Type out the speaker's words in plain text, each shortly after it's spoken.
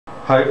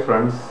Hi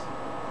friends,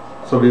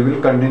 so we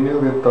will continue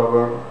with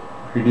our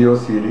video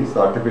series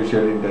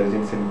Artificial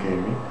Intelligence in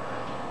Gaming.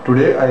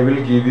 Today I will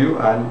give you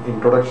an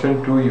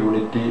introduction to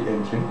Unity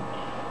engine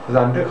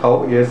and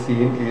how a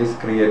scene is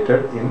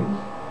created in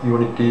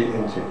Unity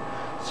engine.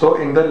 So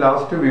in the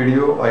last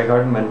video I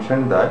had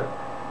mentioned that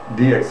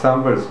the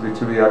examples which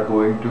we are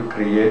going to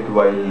create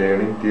while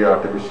learning the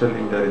artificial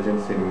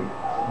intelligence in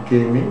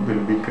gaming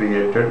will be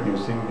created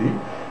using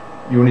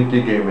the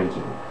Unity game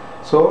engine.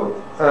 So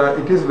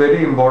it is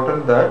very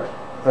important that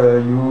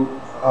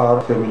you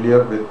are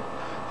familiar with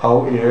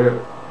how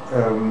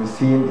a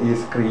scene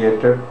is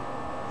created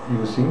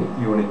using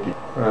Unity.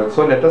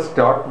 So let us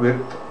start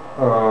with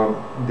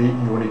the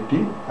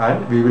Unity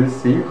and we will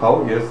see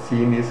how a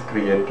scene is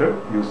created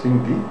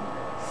using the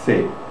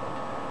same.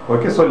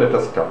 Okay, so let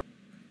us start.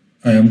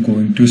 I am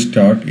going to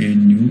start a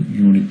new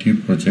Unity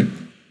project.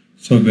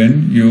 So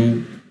when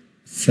you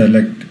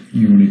select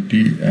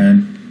Unity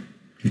and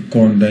click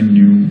on the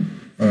new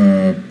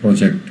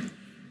project,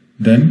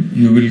 then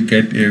you will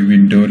get a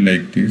window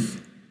like this.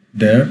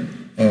 There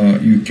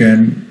you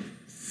can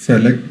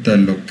select the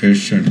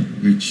location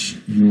which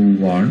you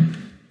want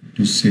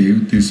to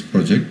save this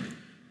project,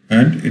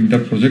 and in the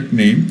project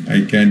name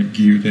I can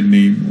give the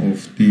name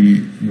of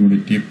the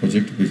Unity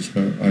project which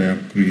I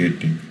am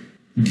creating.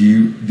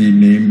 Give the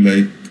name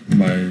like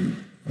my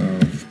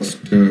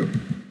first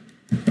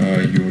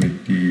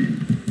Unity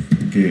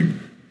game.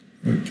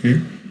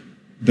 Okay.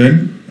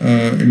 Then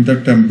in the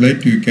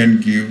template you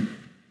can give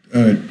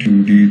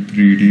 2D,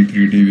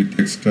 3D with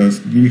extras.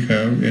 We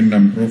have a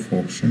number of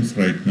options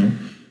right now.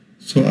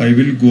 So I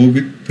will go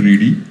with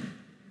 3D.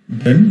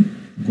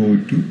 Then go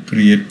to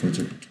create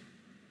project.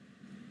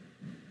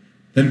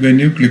 Then when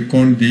you click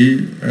on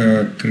the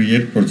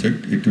create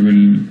project, it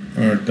will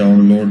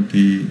download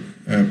the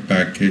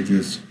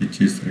packages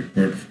which is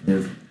required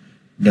for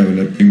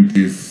developing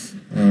this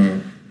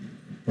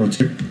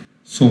project.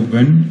 So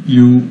when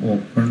you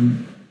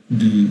open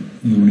the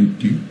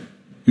Unity,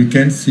 you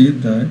can see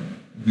that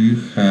we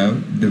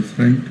have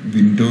different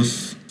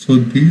windows. So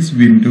these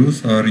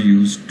windows are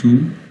used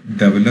to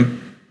develop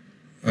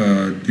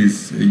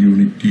this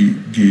Unity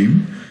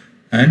game,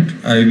 and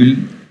I will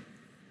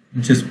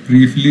just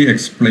briefly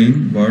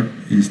explain what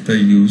is the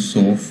use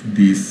of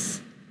these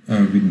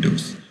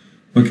windows.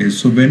 Okay,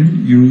 so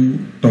when you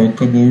talk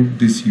about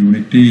this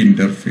Unity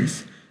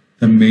interface,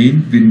 the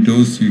main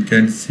windows you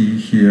can see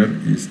here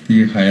is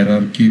the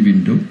hierarchy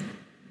window.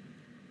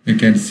 You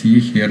can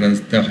see here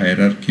as the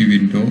hierarchy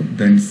window,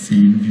 then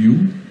scene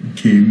view,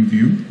 game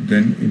view,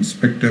 then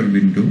inspector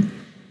window,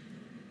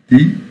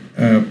 the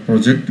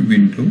project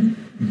window,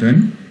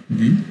 then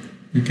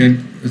you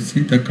can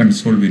see the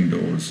console window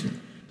also.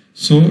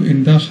 So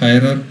in the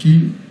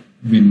hierarchy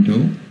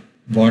window,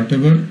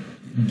 whatever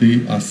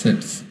the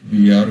assets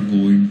we are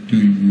going to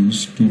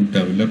use to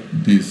develop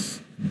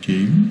this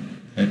game,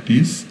 that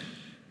is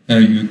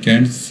you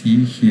can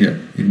see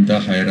here in the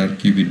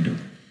hierarchy window.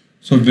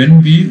 So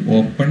when we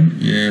open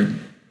a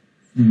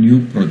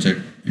new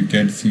project, you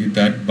can see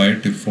that by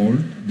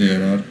default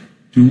there are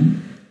two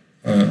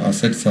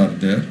assets are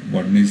there.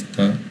 One is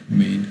the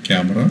main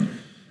camera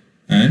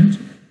and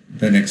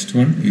the next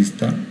one is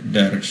the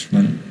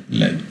directional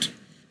light.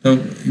 The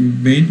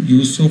main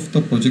use of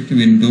the project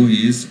window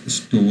is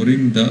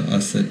storing the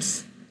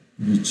assets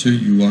which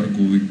you are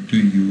going to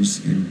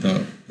use in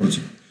the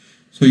project.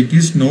 So it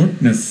is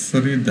not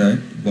necessary that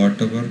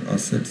whatever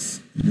assets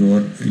you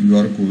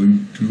are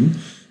going to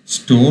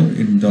store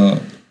in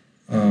the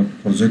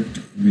project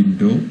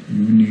window,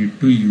 you need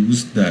to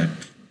use that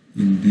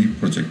in the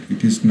project.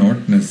 It is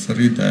not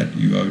necessary that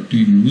you have to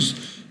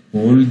use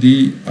all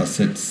the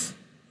assets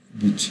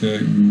which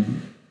you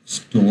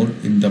store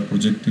in the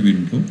project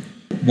window.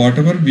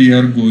 Whatever we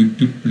are going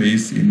to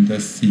place in the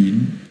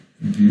scene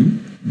view,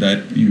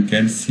 that you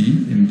can see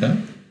in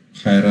the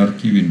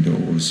hierarchy window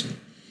also.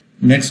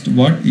 Next,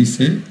 what is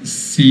a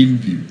scene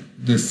view?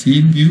 The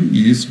scene view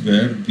is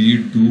where we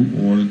do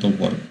all the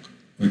work.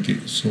 Okay,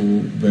 so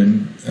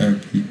when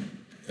we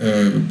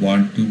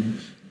want to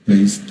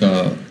place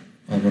our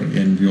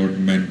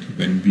environment,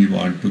 when we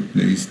want to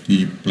place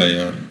the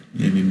player,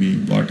 enemy,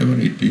 whatever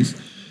it is,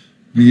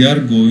 we are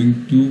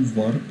going to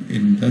work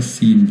in the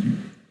scene view.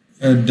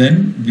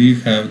 Then we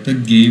have the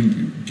game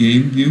view.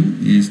 Game view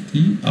is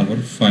our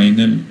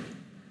final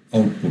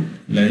output,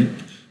 like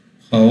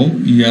how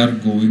we are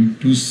going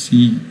to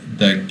see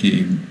the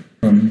game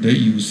from the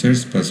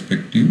user's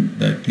perspective.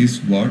 That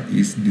is what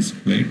is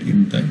displayed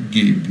in the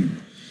game view.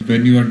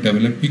 When you are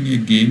developing a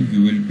game,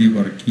 you will be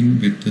working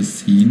with the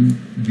scene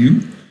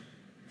view,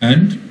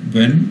 and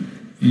when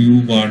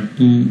you want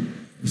to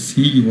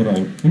see your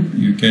output,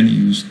 you can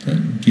use the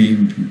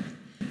game view.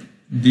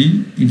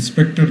 The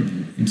inspector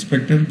view.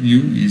 Inspector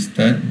view is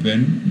that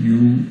when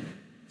you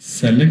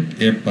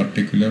select a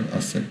particular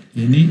asset,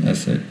 any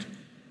asset,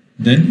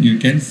 then you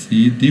can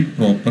see the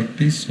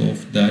properties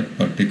of that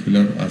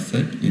particular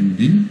asset in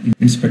the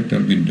inspector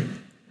window.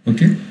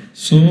 Okay,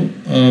 so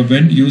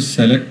when you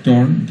select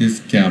on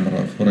this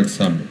camera, for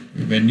example,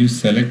 when you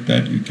select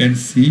that, you can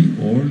see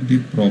all the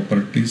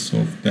properties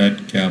of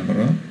that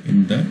camera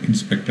in the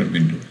inspector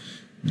window,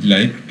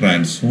 like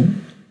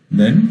transform,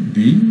 then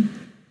the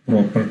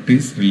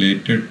properties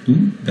related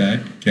to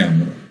that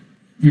camera.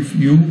 If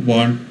you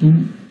want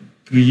to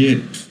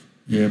create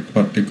a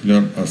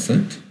particular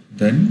asset,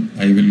 then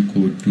I will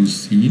go to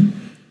scene.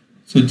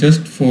 So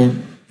just for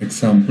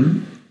example,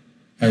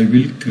 I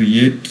will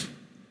create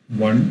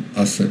one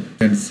asset. You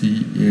can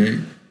see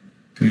a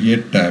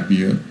create tab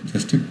here.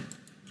 Just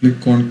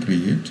click on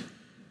create.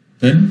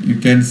 Then you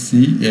can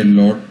see a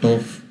lot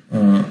of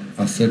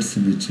assets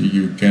which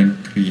you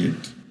can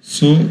create.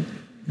 So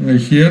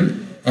here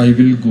I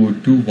will go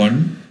to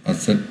one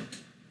asset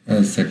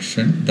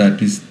section,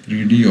 that is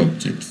 3D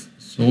objects.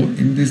 So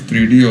in this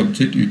 3D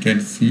object, you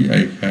can see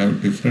I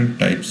have different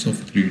types of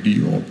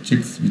 3D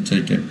objects which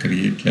I can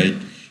create, like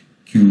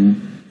cube,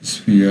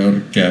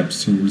 sphere,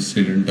 capsule,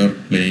 cylinder,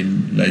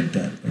 plane, like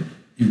that.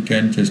 You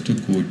can just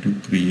go to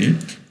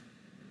create,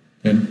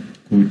 then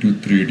go to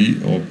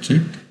 3D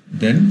object,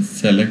 then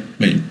select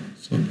plane.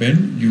 So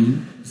when you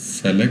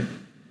select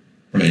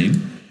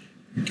plane,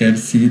 you can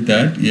see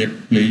that a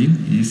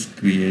plane is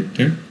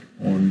created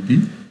on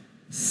the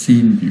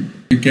scene view.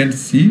 You can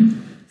see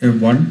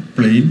one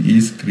plane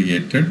is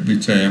created,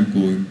 which I am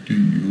going to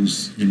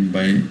use in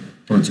my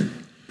project.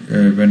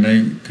 When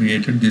I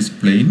created this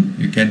plane,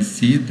 you can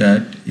see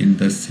that in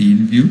the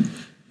scene view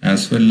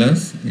as well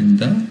as in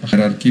the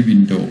hierarchy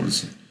window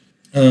also.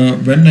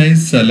 When I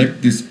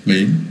select this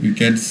plane, you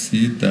can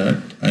see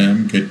that I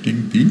am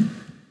getting the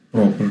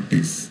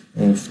properties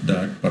of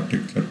that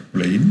particular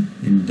plane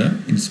in the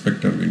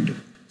inspector window.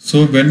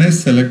 So when I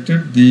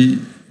selected the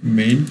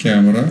main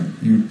camera,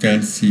 you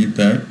can see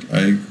that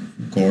I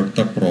got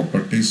the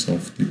properties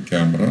of the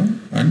camera,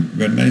 and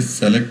when I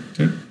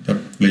selected the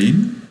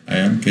plane, I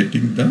am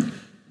getting the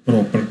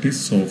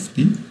properties of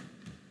the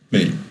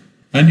plane.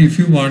 And if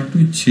you want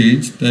to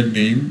change the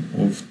name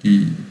of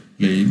the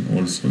plane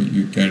also,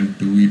 you can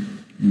do it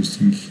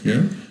using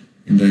here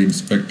in the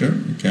inspector.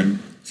 You can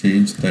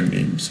change the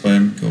name. So I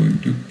am going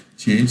to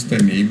change the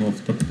name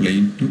of the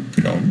plane to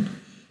ground.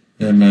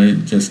 Then I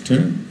just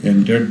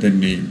entered the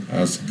name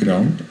as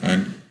ground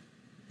and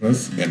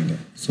press enter.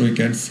 So you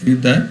can see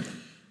that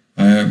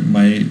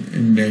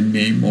the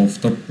name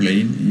of the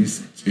plane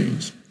is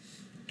changed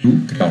to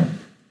ground.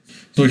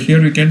 So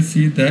here you can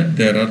see that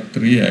there are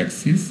three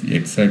axes: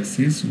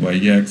 x-axis,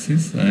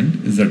 y-axis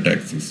and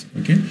z-axis.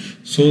 Okay,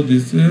 so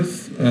this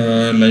is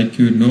like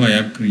I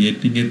am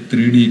creating a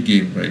 3D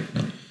game right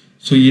now.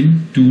 So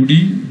in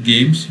 2D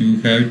games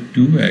you have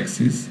two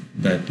axes,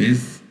 that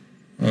is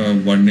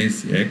one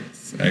is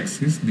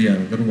x-axis, the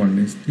other one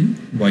is the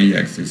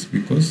y-axis,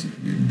 because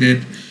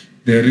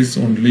there is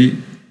only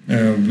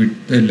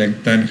width,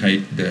 length and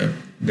height there.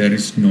 There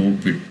is no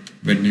width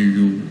when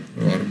you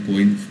are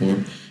going for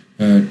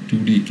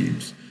 2D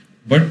games.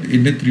 But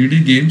in the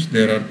 3D games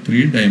there are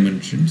 3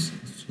 dimensions,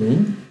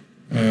 so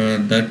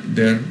that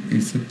there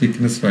is a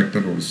thickness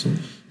factor also.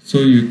 So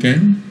you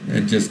can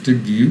just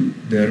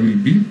give, there will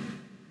be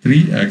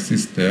 3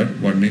 axes there,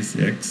 one is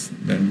x,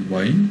 then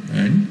y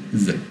and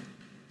z.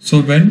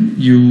 So when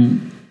you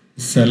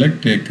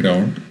select a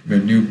ground,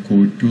 when you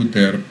go to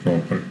their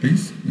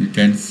properties, you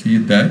can see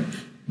that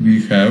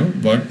we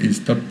have what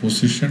is the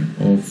position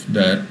of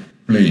that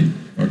plane.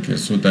 Okay,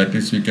 so that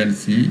is, you can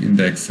see in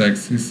the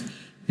x-axis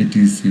it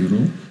is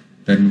 0,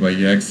 then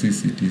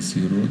y-axis it is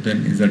 0,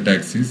 then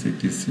z-axis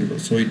it is 0.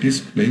 So it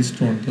is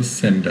placed on the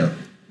center.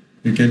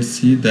 You can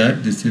see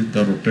that this is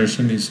the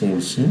rotation is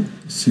also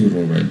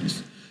 0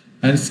 values,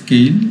 and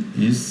scale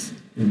is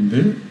in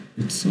the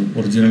its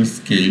original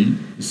scale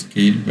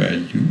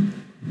value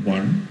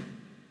 1.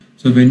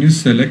 So when you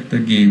select the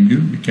game view,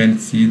 you can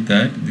see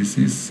that this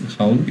is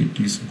how it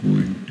is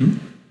going to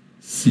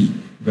see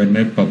when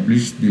I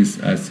publish this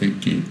as a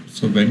game.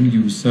 So when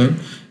user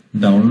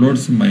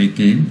downloads my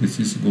game, this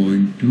is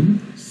going to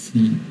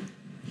see,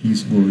 he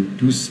is going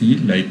to see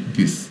like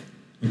this.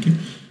 Okay,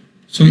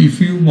 so if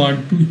you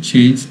want to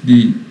change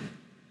the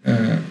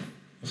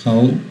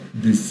how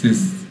this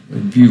is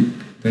viewed,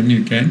 then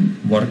you can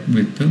work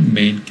with the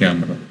main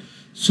camera.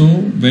 So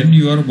when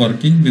you are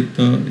working with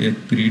a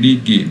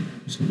 3D game,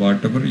 so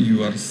whatever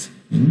you are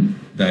seeing,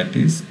 that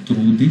is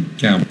through the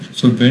camera.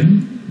 So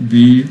when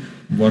we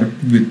work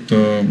with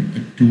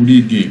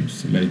 2D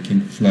games like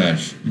in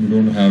Flash, you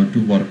don't have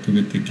to work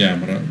with the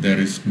camera. There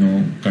is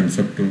no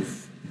concept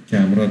of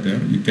camera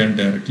there. You can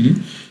directly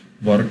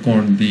work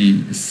on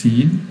the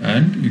scene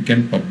and you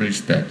can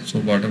publish that. So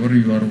whatever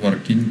you are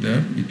working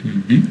there, it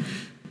will be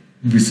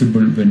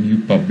visible when you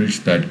publish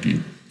that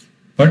game.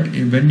 But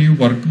when you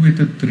work with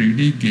the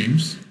 3D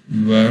games,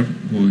 you are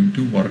going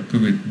to work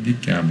with the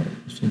camera.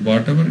 So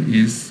whatever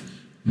is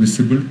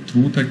visible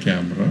through the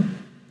camera,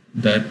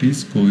 that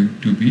is going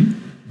to be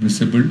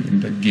visible in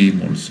the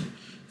game also.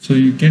 So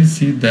you can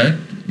see that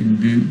in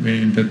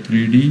the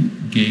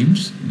 3D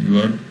games,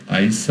 your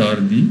eyes are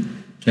the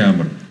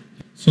camera.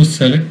 So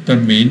select the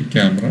main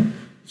camera.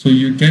 So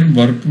you can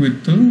work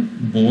with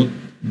both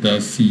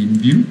the scene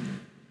view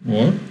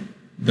or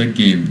the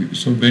game view.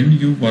 So when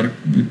you work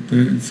with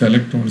the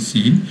select on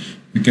scene,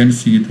 you can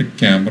see the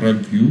camera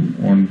view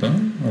on the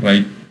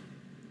right,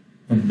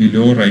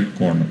 below right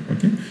corner.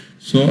 Okay,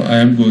 so I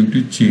am going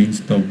to change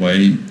the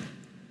Y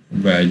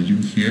value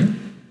here.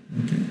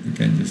 Okay, you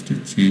can just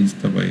change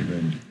the Y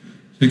value.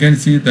 So you can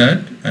see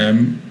that I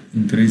am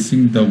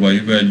increasing the Y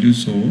value,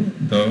 so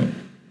the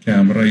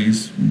camera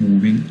is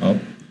moving up,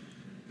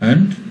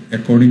 and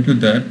according to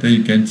that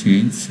you can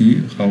see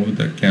how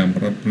the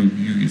camera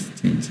preview is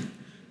changing.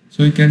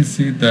 So you can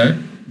see that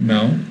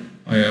now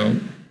I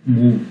have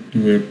moved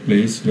to a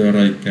place where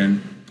I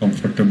can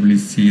comfortably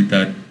see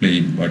that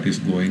plane, what is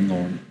going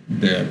on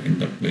there in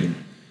the plane.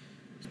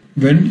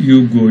 When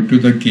you go to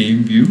the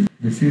game view,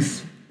 this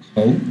is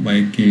how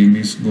my game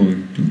is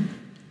going to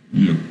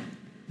look.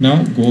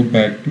 Now go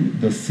back to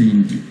the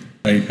scene view.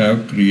 I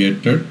have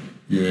created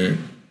a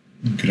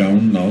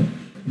ground now.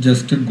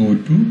 Just go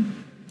to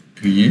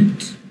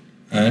create,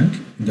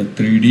 and the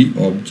 3D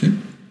object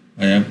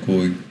I am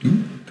going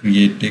to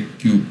create a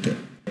cube there.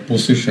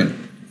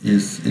 Position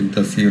is in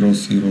the 0,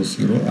 0,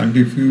 0, and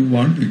if you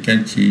want you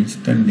can change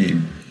the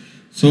name.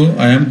 So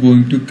I am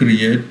going to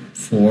create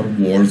 4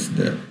 walls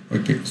there.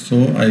 Okay,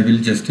 so I will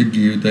just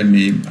give the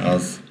name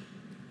as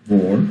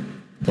wall.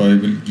 So I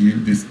will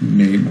give this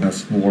name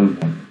as wall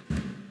 1.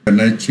 When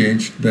I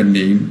change the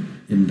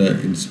name in the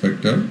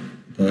inspector,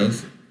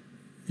 thus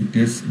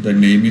the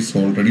name is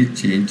already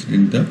changed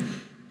in the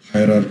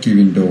hierarchy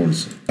window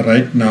also.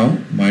 Right now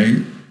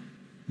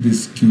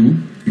this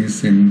cube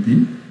is in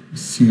the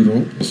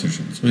 0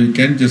 position. So you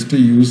can just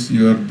use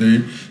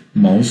the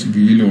mouse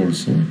wheel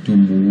also to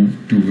move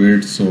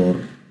towards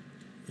or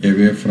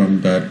away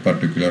from that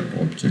particular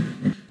object.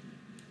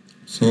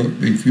 So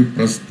if you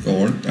press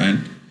Alt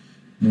and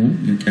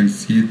move, you can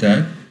see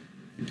that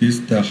it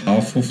is the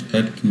half of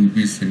that cube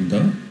is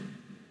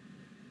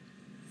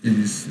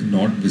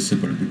not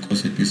visible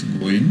because it is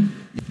going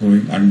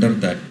under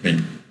that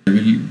plane. I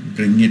will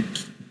bring it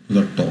to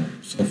the top.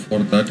 So for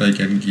that I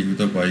can give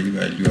the Y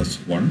value as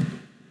 1.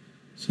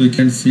 So you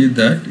can see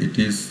that it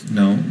is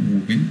now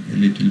moving a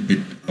little bit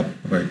up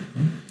right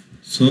now.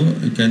 So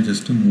you can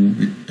just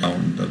move it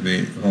down the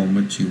way how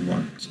much you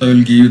want. So I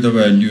will give the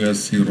value as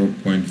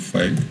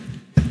 0.5.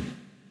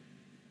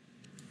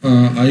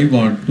 I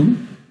want to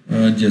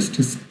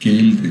just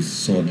scale this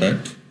so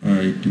that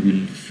it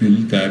will fill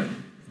that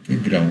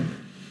ground.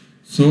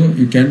 So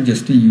you can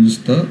just use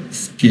the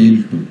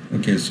scale tool.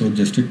 Okay, so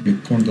just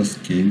click on the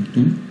scale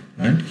tool,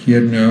 and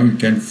here now you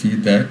can see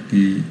that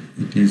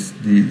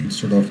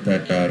instead of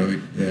that arrow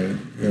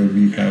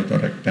we have the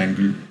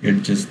rectangle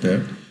edges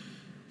there.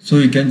 So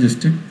you can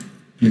just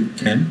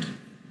click and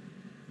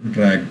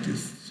drag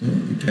this. So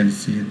you can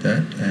see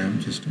that I am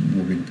just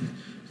moving this.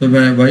 So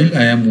while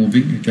I am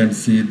moving, you can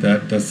see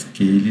that the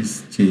scale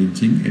is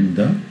changing in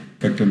the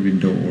vector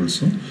window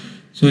also.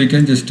 So you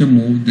can just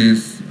move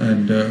this,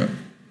 and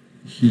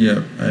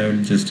here I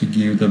will just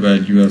give the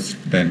value as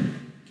 10.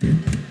 Okay.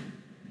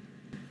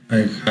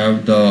 I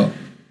have the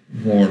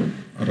wall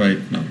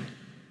right now.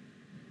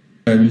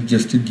 I will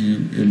just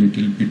give a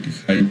little bit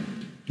height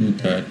to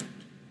that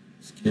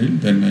scale.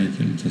 Then I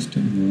will just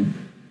move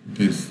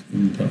this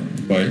in the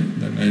Y.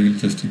 Then I will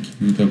just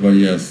give the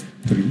Y as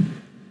 3.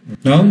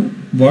 Now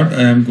what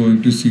I am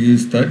going to see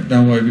is that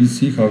now I will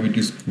see how it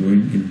is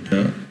going in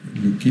the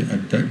looking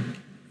at the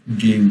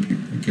game view.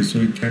 Okay, so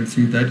you can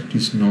see that it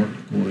is not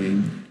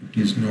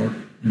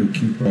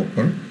looking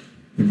proper.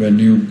 When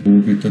you go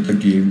with the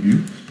game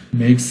view,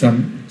 make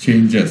some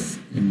changes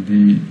in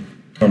the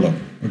color.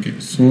 Okay,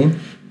 so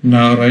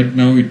right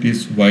now it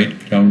is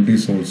white, ground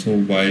is also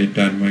white,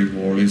 and my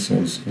wall is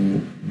also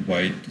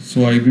white.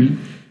 So I will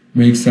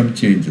make some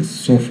changes.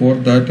 So for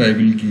that I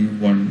will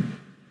give one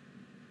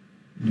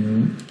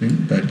new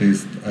thing, that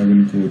is I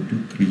will go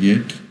to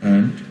create,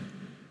 and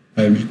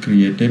I will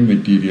create a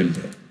material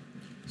there.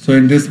 So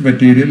in this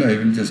material I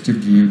will just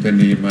give the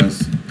name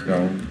as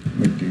ground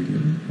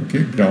material.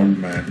 Okay, ground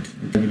mat.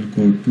 I will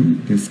go to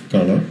this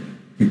color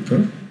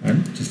picker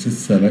and just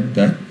select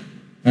that,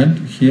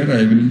 and here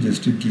I will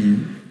just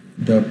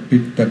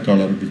pick the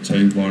color which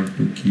I want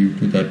to give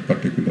to that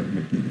particular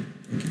material.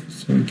 Okay,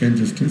 so you can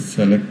just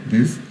select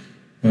this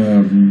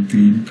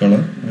green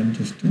color and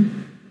just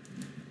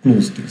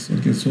close this.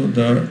 Okay, so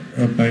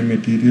my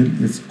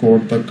material is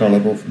got the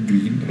color of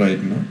green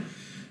right now.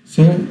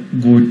 So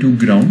go to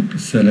ground,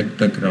 select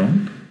the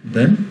ground,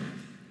 then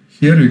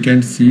here you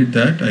can see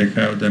that I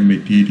have the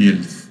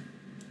materials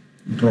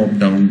drop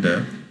down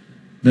there.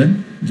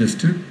 Then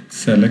just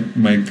select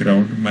my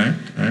ground mat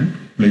and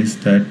place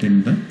that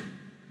in the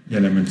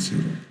element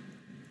 0.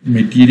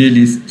 Material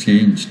is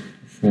changed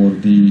for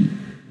the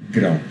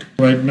ground.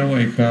 Right now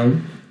I have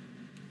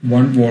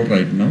one wall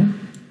right now.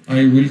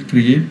 I will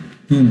create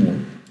 2 more.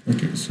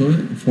 Okay, so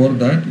for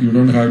that you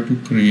don't have to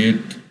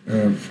create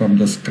from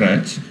the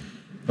scratch.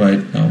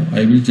 Right now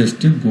I will just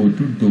go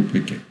to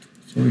duplicate.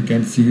 So you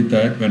can see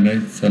that when I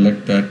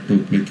select that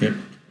duplicate,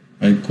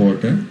 I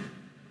got the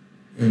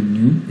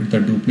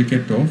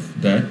duplicate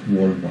of that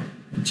wall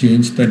 1.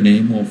 Change the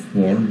name of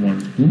wall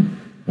 1 to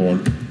wall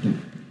 2.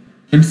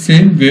 In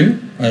same way,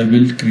 I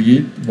will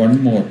create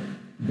one more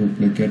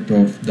duplicate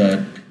of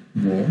that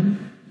wall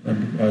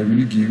and I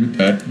will give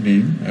that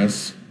name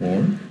as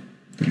wall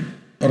 3.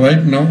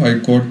 Right now I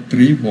got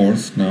 3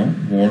 walls now,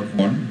 wall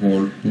 1,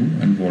 wall 2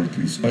 and wall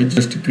 3. So I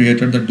just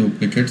created the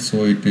duplicate,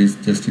 so it is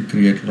just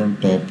created on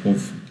top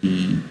of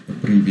the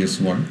previous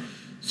one.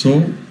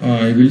 So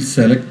I will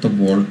select the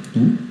wall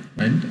 2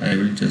 and I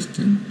will just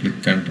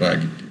click and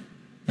drag it.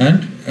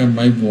 And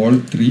my wall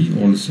 3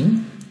 also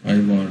I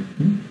want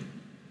to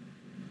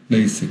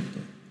place it.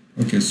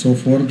 Okay, so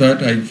for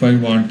that, if I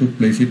want to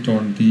place it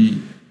on the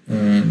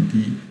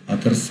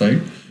other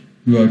side,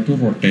 you have to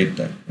rotate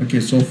that. Okay,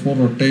 so for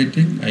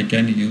rotating, I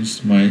can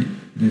use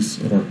this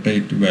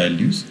rotate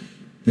values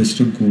just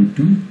to go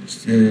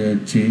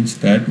to change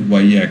that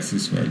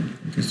y-axis value.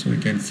 Okay, so you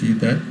can see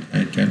that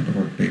I can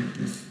rotate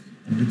this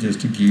and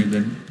just to give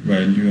the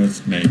value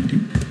as 90.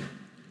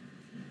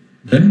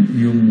 Then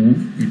you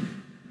move it.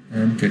 I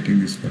am getting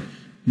this one.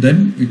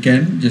 Then you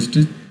can just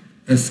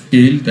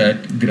scale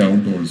that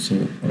ground also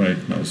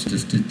right now. So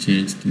just to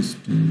change this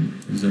to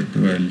z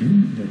value,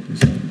 that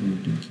is I'm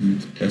going to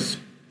give as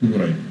 2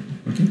 right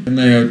now. Okay. Then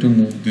I have to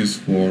move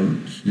this wall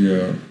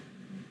here.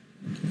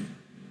 Okay.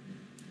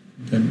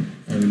 Then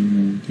I will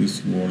move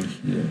this wall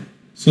here.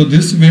 So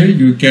this way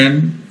you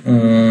can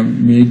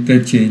make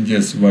the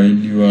changes while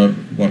you are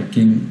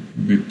working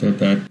with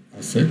that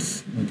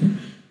assets. Okay.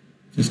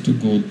 Just to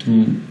go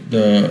through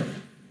the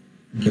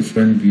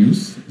different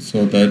views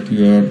so that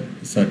you are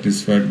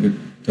satisfied with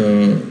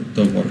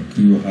the work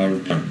you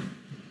have done.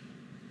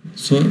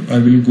 So I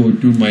will go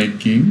to my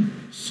game.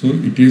 So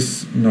it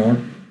is not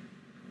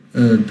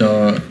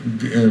the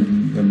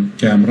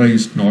camera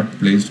is not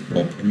placed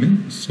properly.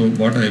 So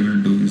what I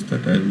will do is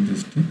that I will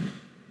just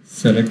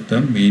select the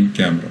main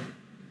camera.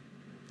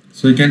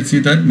 So you can see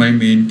that my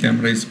main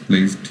camera is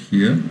placed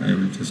here. I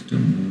will just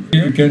move.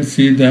 You can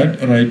see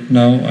that right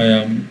now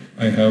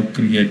I have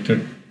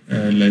created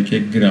like a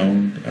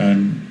ground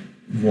and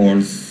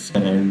walls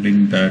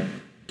surrounding that.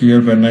 Here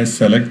when I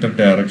select the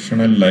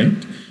directional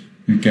light,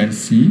 you can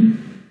see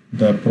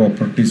the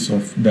properties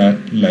of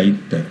that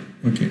light there.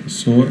 Okay,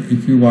 so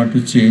if you want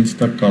to change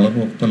the color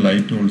of the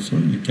light also,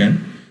 you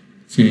can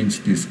change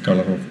this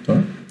color of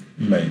the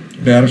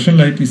light.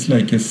 Directional light is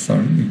like a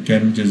sun. You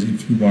can just,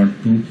 if you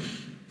want to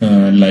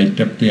light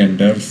up the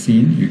entire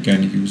scene, you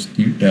can use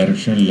the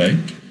directional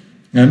light.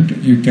 And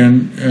you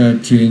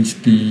can change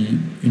the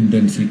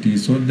intensity.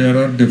 So there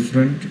are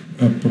different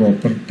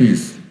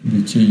properties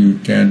which you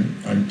can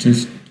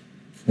adjust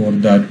for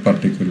that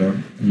particular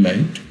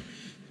light.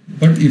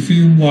 But if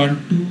you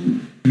want to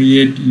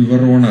create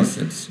your own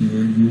assets,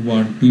 you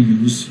want to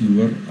use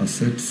your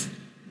assets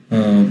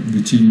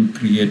which you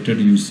created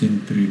using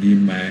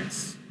 3D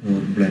Max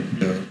or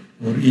Blender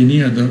or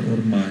any other, or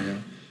Maya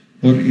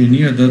or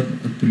any other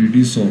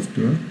 3D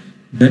software,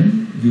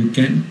 then you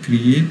can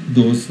create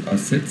those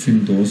assets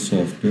in those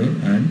software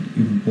and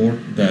import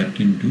that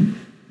into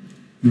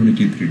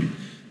Unity 3D.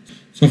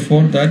 So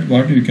for that,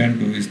 what you can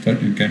do is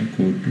that you can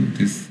go to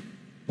this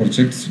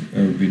projects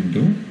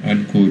window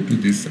and go to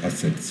this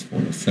assets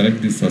folder.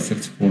 Select this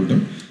assets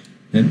folder,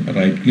 then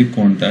right click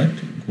on that,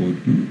 go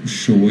to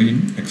show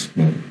in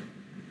Explorer.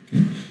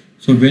 Okay.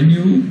 So when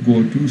you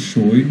go to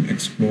show in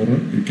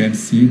Explorer, you can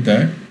see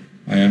that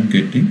I am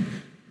getting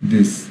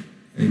this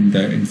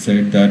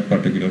inside that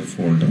particular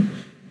folder.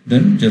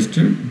 Then just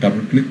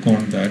double click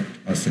on that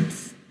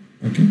assets.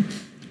 Okay,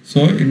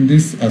 so in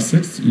this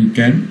assets you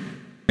can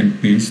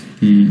paste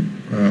the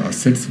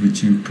assets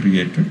which you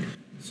created.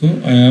 So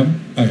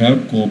I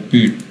have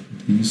copied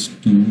these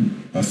 2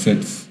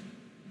 assets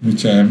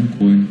which I am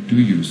going to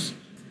use.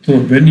 So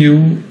when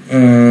you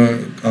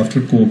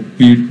after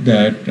copied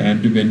that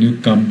and when you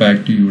come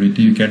back to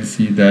Unity, you can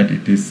see that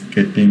it is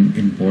getting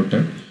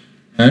imported,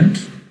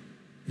 and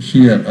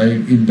here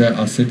in the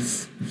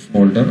assets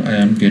folder I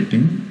am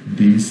getting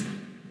these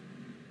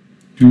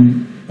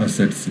 2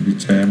 assets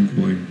which I am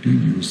going to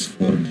use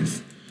for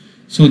this.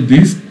 So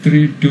these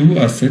 2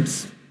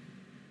 assets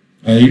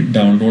I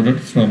downloaded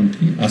from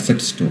the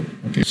asset store.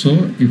 Okay,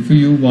 so if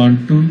you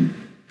want to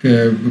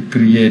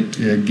create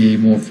a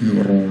game of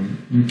your own,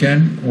 you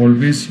can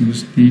always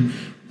use the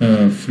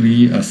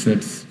free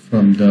assets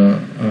from the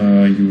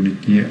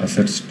Unity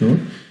asset store.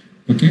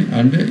 Okay,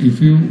 and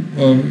if you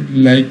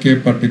like a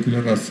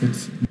particular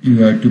assets,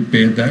 you have to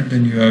pay that,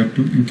 then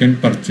you can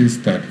purchase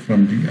that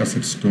from the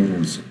asset store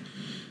also.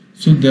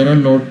 So there are a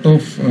lot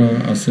of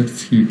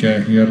assets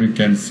here you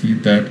can see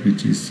that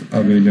which is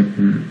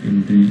available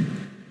in the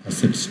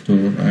asset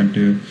store,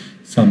 and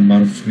some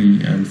are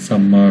free and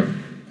some are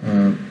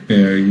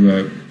you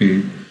have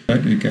paid.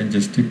 That you can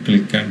just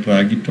click and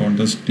drag it on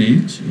the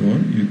stage, or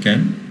you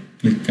can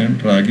click and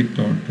drag it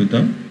onto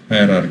the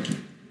hierarchy.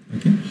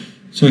 Okay,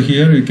 so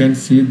here you can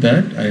see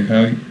that I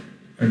have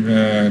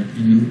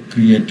you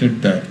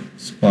created the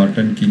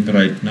Spartan King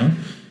right now,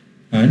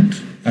 and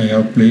I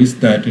have placed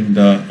that in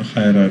the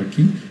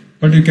hierarchy.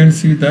 But you can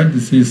see that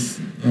this is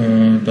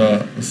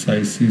the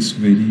size is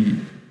very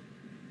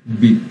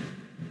big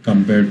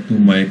compared to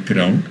my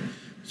ground.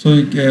 So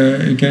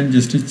you can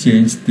just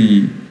change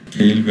the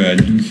scale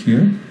value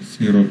here,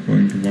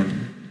 0.1.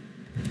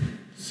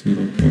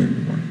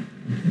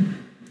 Okay.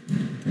 You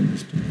can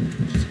just go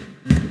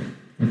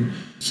for okay.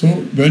 So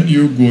when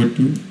you go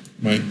to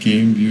my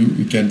game view,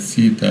 you can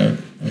see that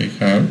I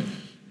have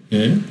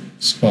a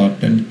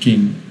Spartan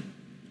king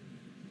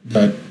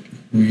that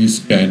who is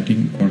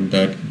standing on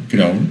that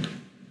ground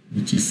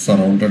which is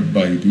surrounded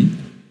by the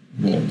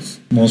walls.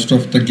 Most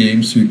of the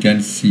games you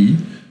can see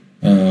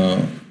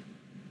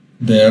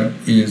there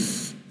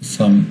is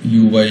some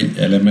UI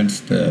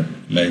elements there,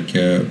 like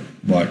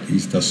what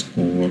is the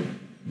score,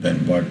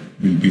 then what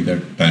will be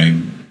the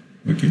time.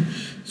 Okay,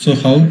 so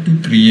how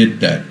to create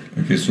that?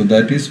 Okay, so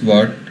that is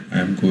what I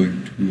am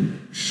going to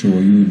show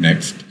you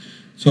next.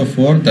 So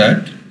for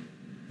that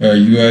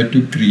you have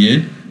to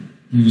create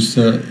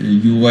user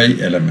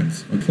UI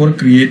elements. For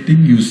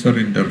creating user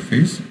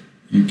interface,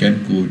 you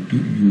can go to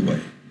UI.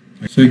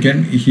 So you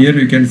can here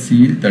you can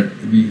see that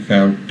we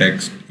have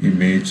text,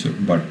 image,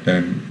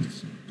 button,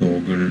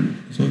 toggle.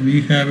 So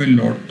we have a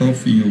lot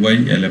of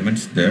UI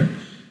elements there.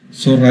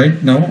 So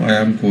right now I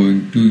am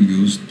going to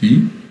use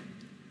the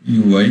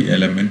UI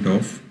element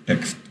of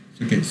text.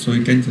 Okay, so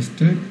you can just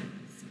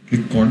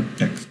click on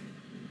text.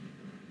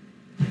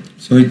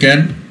 So you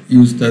can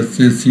use the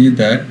see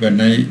that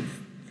when I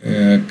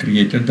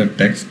created the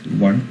text,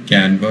 one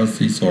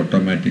canvas is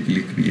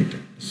automatically created.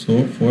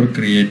 So for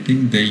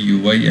creating the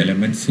UI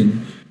elements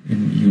in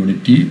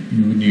Unity,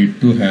 you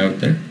need to have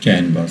the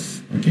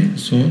canvas. Okay,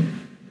 so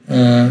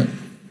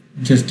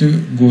just to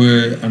go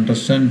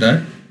understand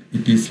that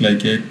it is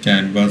like a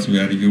canvas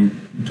where you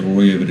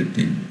draw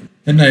everything.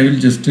 And I will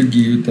just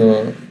give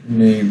the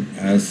name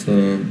as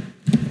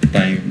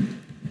time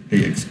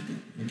txt.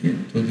 Okay,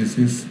 so this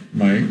is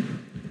my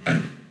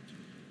time.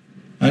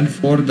 And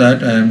for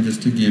that I am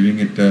just giving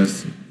it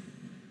as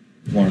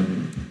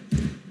 1.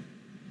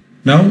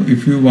 Now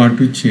if you want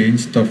to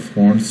change the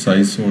font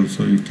size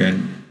also, you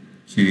can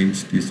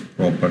change these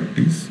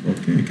properties.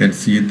 Okay, you can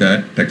see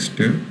that text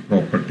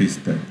properties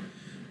there,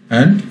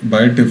 and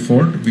by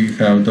default we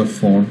have the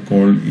font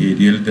called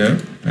Arial there,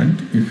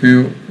 and if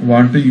you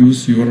want to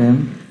use your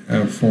own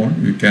font,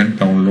 you can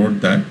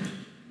download that.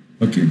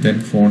 Okay, then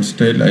font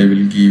style I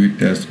will give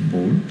it as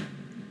bold.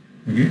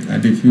 Okay,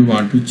 and if you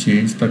want to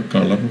change the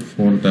color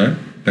for that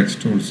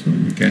text also,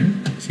 you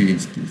can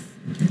change this.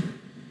 Okay,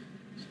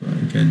 so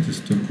I can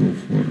just go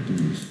for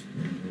this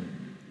yellow.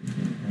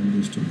 Okay,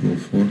 I'm just go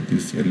for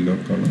this yellow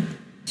color.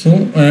 So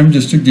I am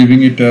just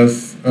giving it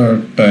as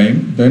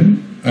time.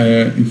 Then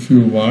if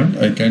you want,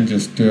 I can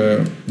just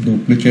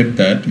duplicate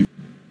that.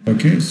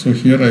 Okay, so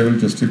here I will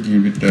just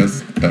give it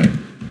as time.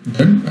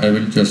 Then I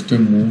will just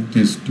move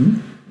this to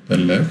the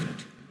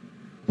left,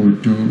 go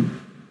to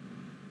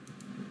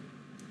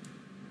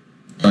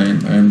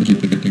time. I am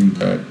duplicating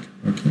that.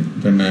 Okay,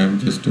 then I am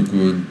just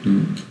going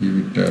to give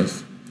it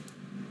as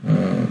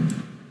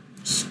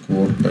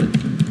score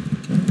title.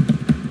 Okay,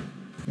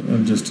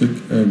 I'll just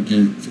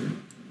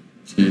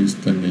change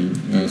the name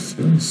as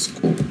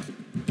score.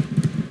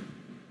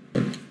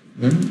 Okay.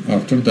 Then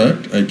after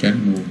that I can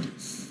move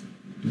this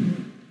to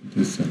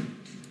this end.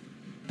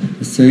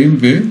 The same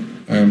way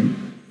I am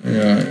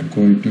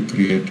going to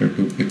create a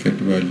duplicate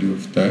value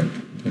of that.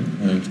 Then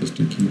I will just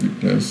give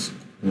it as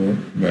score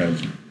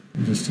value.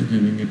 Just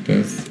giving it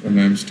as, when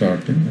I am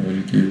starting, I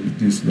will give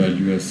this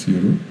value as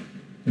 0.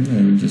 Then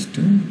I will just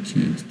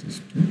change this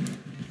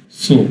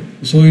to.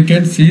 So you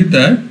can see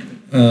that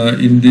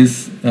in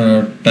this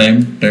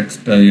time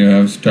text I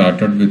have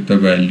started with the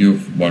value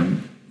of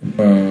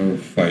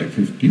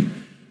 550.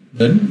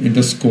 Then in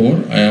the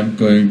score I am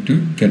going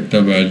to get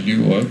the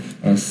value of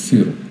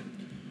 0.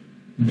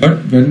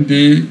 But when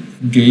the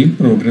game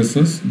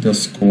progresses, the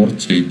score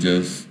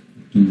changes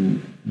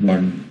to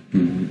 1,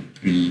 2,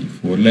 3,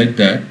 4 like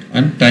that,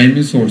 and time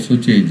is also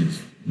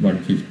changes.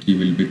 150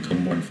 will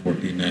become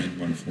 149,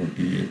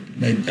 148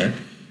 like that.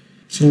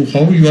 So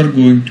how you are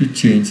going to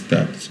change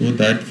that? So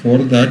that for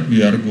that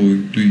we are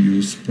going to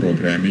use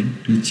programming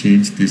to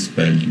change this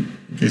value.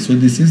 Okay, so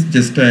this is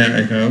just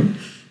I have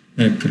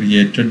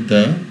created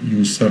the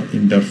user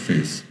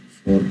interface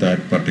for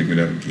that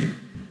particular game.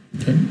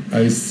 Then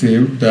I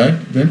saved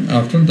that. Then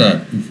after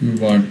that, if you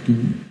want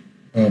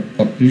to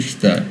publish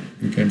that,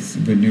 you can see,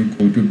 when you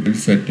go to build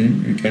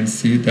setting, you can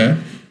see that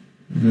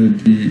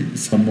the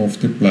some of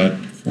the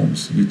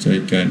platforms which I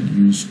can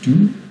use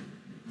to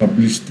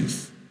publish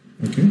this.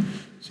 Okay,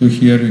 so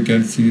here you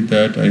can see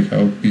that I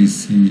have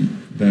PC,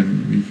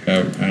 then we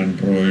have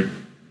Android,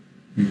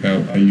 we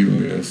have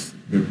iOS,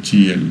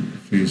 WebGL,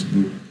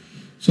 Facebook.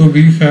 So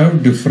we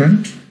have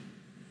different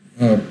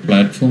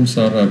platforms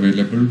are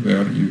available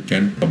where you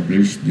can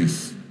publish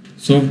this.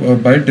 So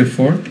by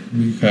default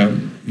we have,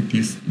 it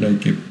is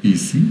like a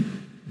PC.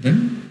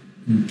 Then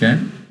you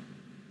can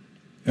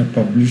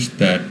publish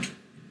that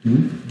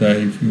to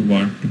the, if you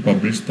want to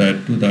publish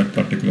that to that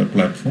particular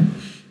platform,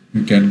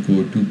 you can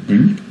go to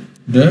build.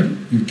 There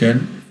you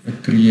can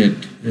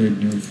create a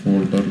new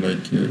folder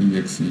like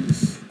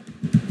exes.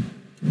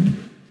 Okay.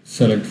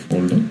 Select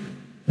folder,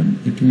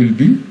 and it will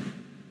be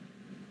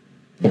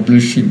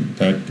publishing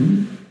that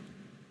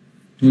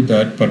to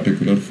that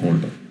particular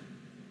folder.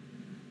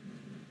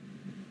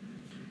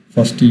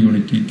 First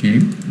Unity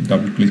came,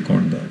 double click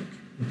on that.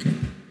 Okay.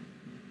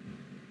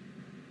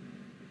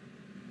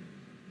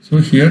 So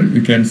here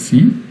you can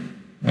see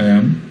I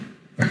am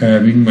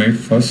having my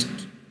first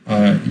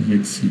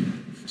exe.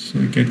 So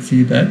you can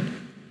see that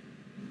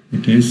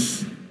it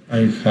is,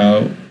 I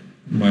have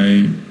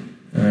my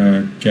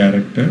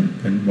character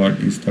and what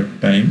is the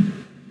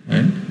time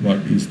and what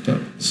is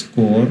the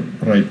score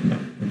right now.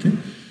 Okay.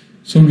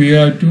 So we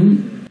have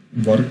to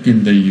work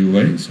in the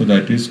UI, so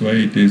that is why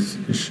it is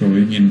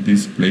showing in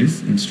this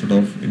place instead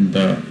of in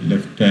the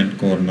left hand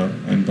corner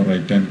and the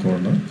right hand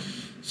corner.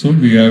 So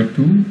we have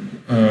to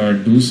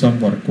do some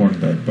work on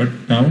that. But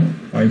now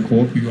I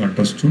hope you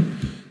understood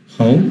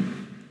how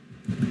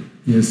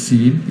a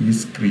scene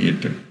is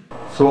created.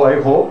 So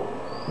I hope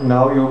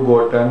now you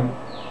got an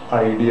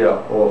idea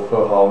of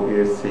how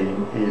a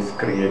scene is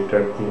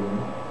created in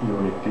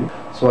Unity.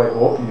 So I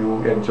hope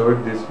you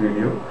enjoyed this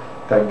video.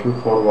 Thank you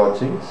for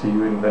watching. See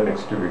you in the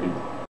next video.